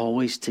 it's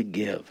always to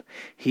give.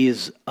 He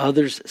is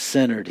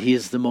others-centered. He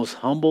is the most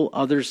humble,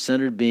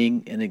 others-centered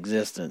being in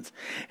existence.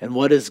 And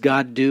what does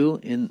God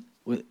do in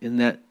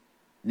that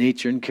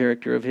nature and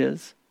character of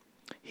his?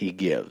 He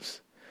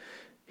gives.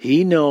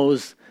 He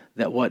knows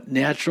that what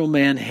natural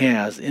man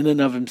has in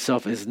and of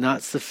himself is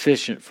not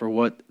sufficient for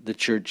what the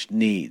church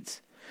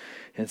needs.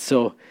 And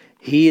so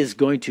he is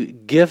going to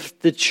gift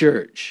the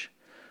church,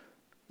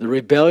 the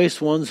rebellious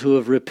ones who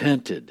have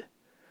repented,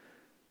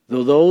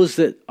 though those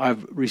that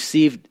have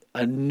received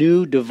a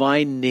new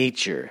divine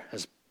nature,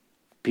 as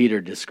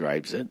Peter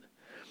describes it,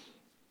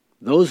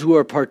 those who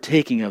are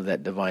partaking of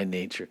that divine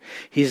nature,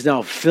 he's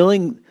now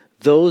filling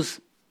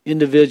those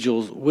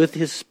individuals with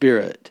his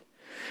Spirit.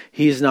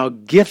 He is now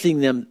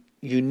gifting them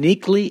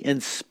uniquely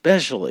and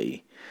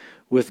specially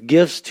with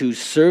gifts to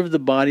serve the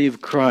body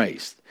of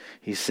Christ.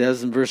 He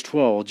says in verse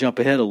 12, I'll jump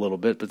ahead a little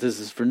bit, but this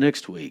is for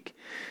next week.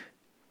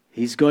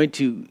 He's going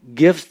to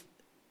gift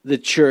the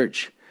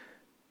church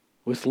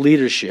with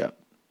leadership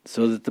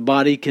so that the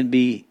body can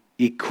be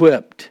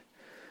equipped.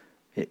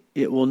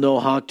 It will know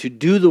how to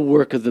do the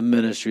work of the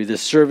ministry, the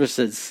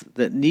services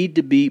that need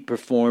to be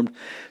performed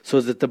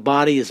so that the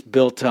body is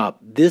built up.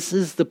 This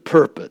is the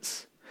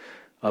purpose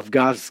of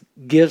God's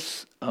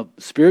gifts, of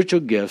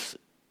spiritual gifts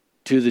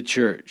to the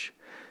church.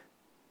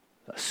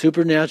 A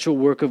supernatural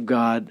work of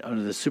God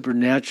under the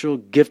supernatural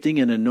gifting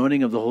and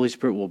anointing of the Holy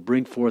Spirit will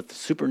bring forth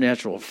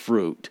supernatural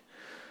fruit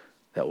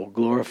that will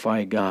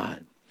glorify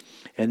God.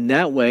 And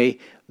that way,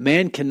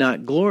 man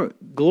cannot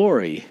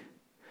glory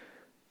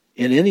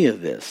in any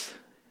of this.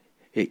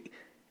 It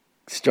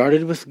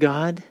started with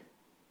God.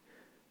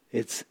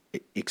 It's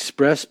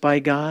expressed by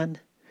God.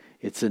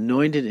 It's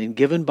anointed and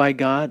given by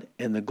God.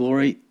 And the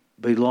glory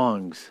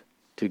belongs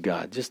to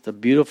God. Just a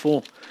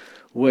beautiful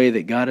way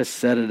that God has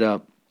set it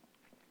up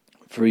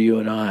for you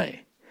and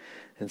I.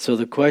 And so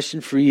the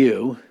question for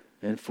you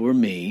and for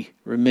me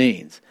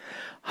remains,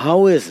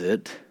 how is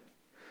it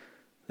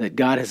that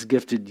God has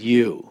gifted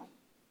you?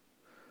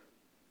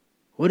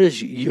 What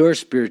is your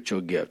spiritual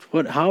gift?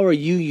 How are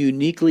you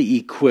uniquely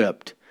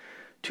equipped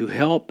to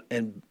help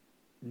and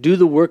do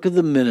the work of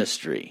the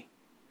ministry,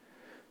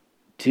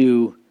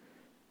 to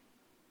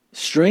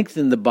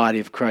strengthen the body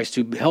of Christ,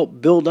 to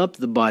help build up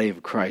the body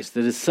of Christ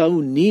that is so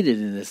needed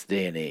in this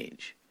day and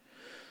age.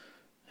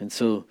 And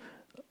so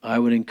I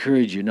would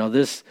encourage you. Now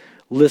this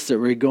list that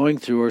we're going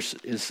through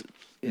is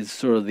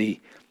sort of the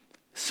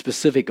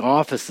specific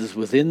offices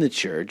within the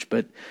church,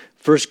 but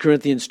 1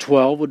 Corinthians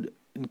 12 would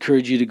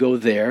encourage you to go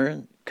there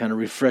and kind of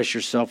refresh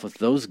yourself with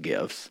those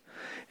gifts.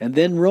 And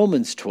then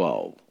Romans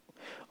 12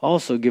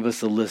 also give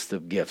us a list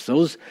of gifts.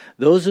 Those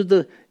are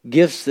the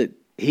gifts that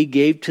he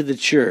gave to the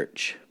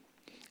church.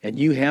 And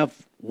you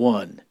have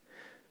one.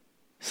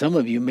 Some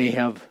of you may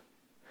have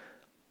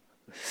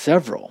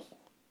several.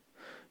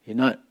 You're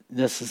not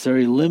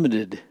necessarily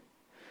limited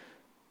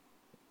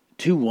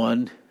to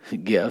one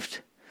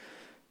gift.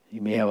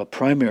 You may have a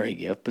primary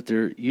gift, but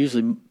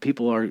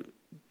people are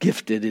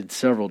gifted in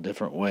several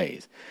different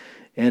ways.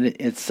 And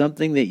it's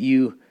something that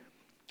you,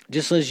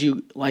 just as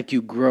you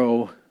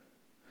grow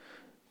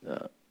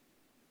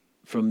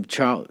from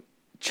child,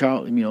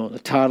 a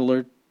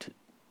toddler to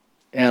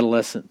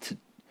adolescent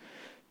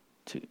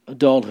to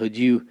adulthood,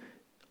 you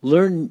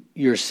learn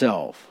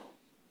yourself.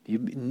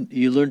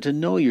 You learn to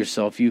know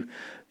yourself. You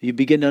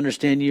begin to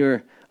understand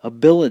your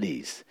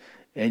abilities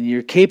and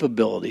your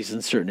capabilities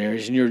in certain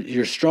areas, and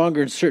you're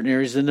stronger in certain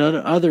areas than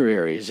other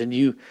areas,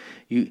 and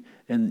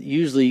and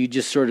usually you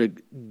just sort of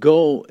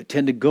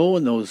tend to go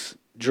in those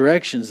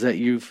directions that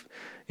you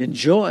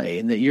enjoy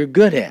and that you're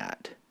good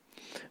at.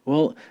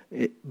 Well,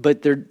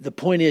 but the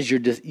point is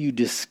you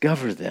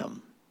discover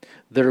them.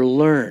 They're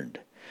learned.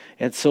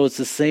 And so it's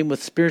the same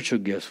with spiritual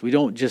gifts. We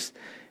don't just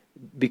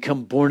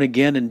become born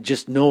again and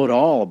just know it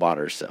all about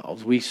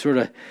ourselves. We sort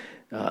of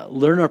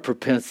learn our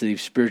propensity,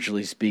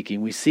 spiritually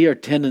speaking. We see our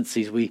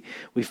tendencies. We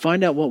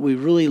find out what we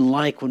really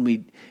like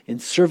in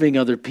serving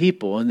other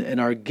people, and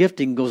our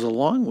gifting goes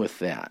along with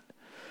that.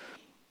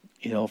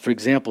 For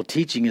example,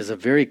 teaching is a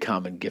very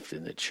common gift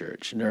in the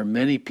church, and there are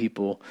many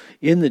people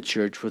in the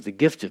church with the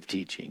gift of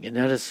teaching, and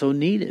that is so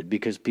needed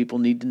because people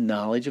need the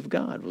knowledge of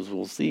God, as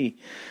we'll see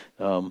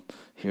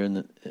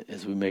here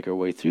as we make our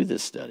way through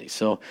this study.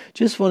 So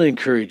just want to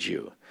encourage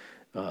you,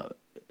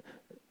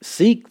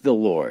 seek the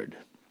Lord.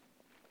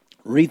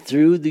 Read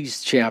through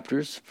these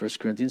chapters, 1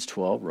 Corinthians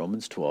 12,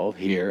 Romans 12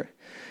 here,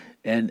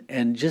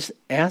 and just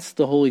ask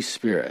the Holy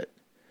Spirit,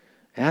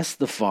 ask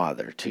the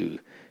Father to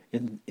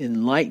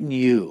enlighten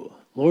you.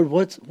 Lord,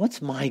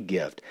 what's my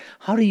gift?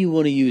 How do you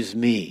want to use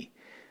me?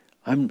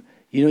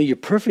 You're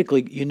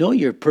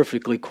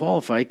perfectly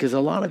qualified, because a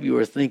lot of you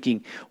are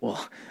thinking,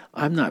 well,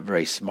 I'm not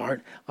very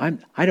smart.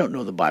 I don't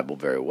know the Bible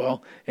very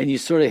well, and you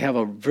sort of have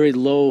a very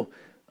low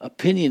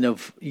opinion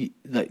of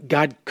that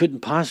God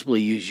couldn't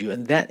possibly use you,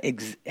 and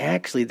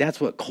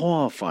that's what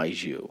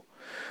qualifies you.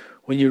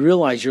 When you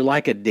realize you're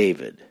like a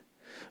David,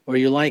 or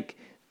you're like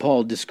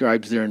Paul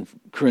describes there in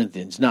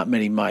Corinthians, not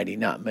many mighty,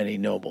 not many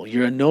noble.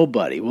 You're a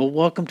nobody. Well,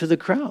 welcome to the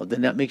crowd.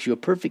 Then that makes you a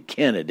perfect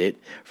candidate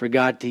for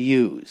God to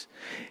use.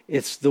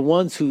 It's the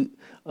ones who,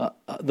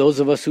 those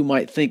of us who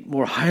might think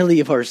more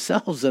highly of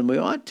ourselves than we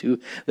ought to,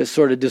 that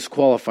sort of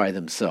disqualify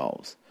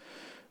themselves.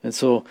 And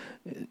so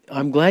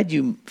I'm glad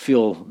you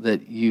feel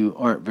that you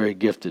aren't very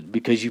gifted,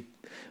 because you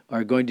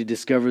are going to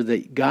discover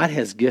that God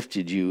has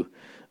gifted you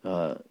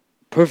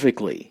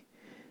perfectly,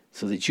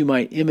 so that you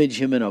might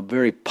image him in a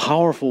very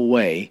powerful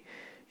way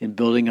in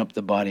building up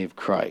the body of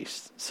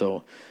Christ.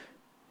 So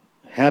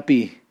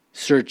happy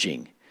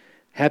searching,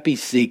 happy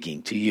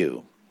seeking to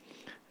you.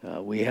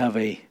 We have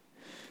a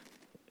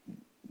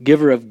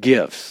giver of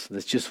gifts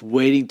that's just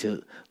waiting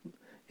to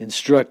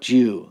instruct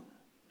you,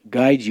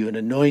 guide you, and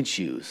anoint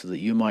you so that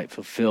you might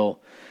fulfill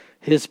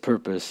his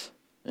purpose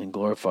and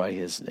glorify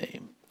his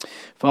name.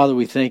 Father,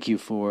 we thank you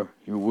for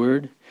your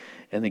word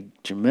and the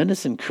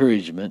tremendous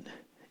encouragement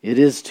it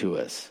is to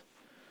us.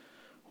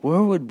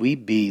 Where would we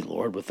be,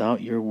 Lord, without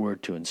your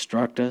word to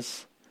instruct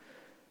us,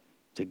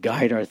 to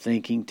guide our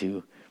thinking,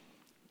 to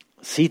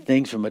see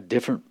things from a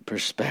different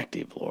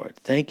perspective, Lord?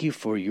 Thank you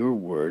for your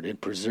word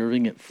and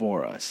preserving it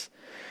for us.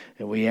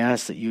 And we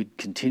ask that you'd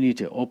continue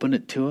to open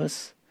it to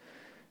us,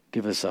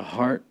 give us a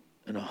heart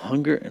and a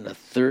hunger and a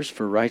thirst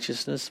for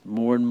righteousness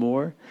more and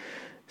more,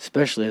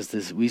 especially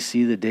as we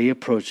see the day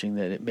approaching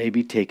that it may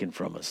be taken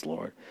from us,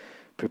 Lord.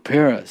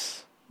 Prepare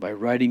us by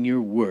writing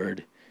your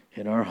word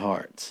in our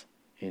hearts.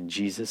 In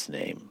Jesus'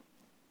 name,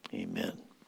 amen.